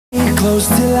close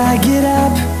till I get up.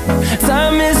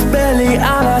 Time is barely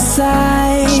on our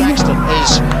side. Sexton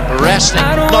is wrestling.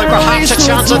 Now perhaps a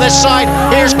chance on this side.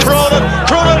 Here's Cronin.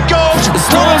 Cronin goes.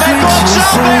 Cronin then runs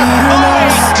out there.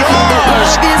 Oh, he does!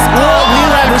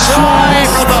 What a try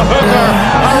from the hooker.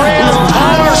 A real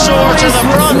power sword to the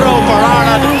front row for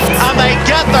Ireland. And they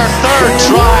get their third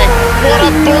try. What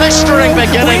a blistering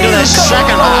beginning to the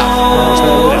second half.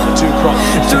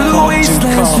 Through the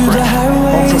wastelands, through the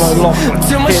highways,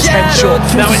 till my Here's Henshaw.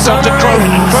 shadow Now it's up turns to Cronin.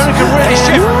 Cronin can really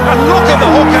shift and look at the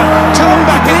hooker. Turn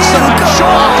back inside.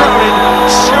 Sean Cronin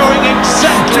showing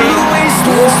exactly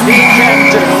what he can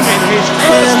do in his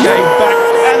first game back.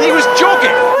 And he was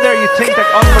jogging. There you think that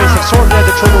otherwise have sorted out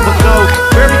the trouble, but no.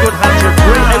 Very good hands here.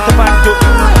 Great out the back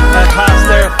pass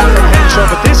there from Henshaw.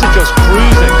 But this is just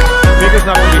cruising. Bigger's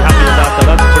not going to be happy with that, though.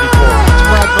 That's pretty poor. It's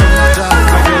a bad run. It's a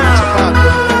bad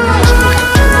run.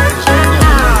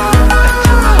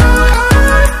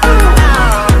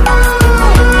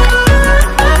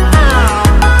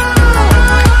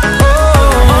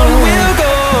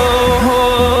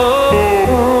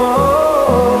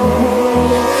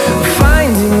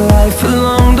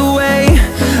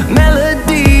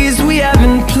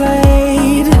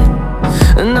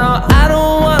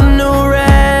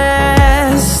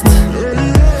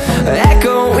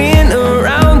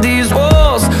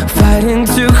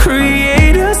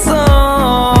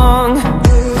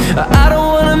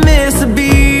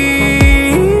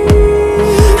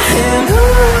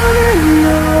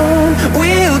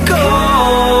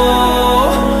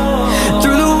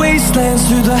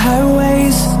 Through the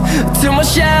highways, till my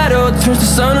shadow turns to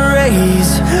sun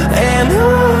rays, and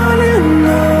on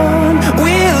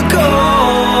we'll go.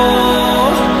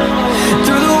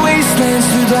 Through the wastelands,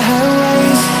 through the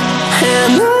highways,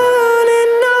 and on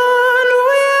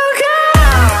we'll go.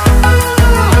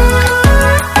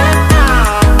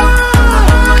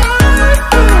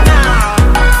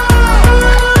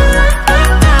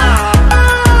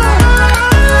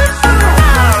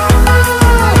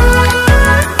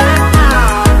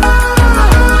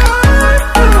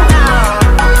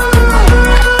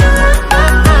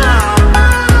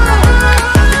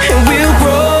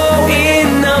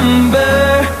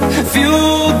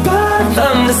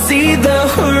 See the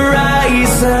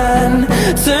horizon,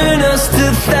 turn us to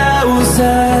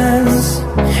thousands,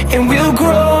 and we'll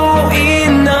grow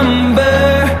in number,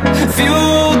 fuel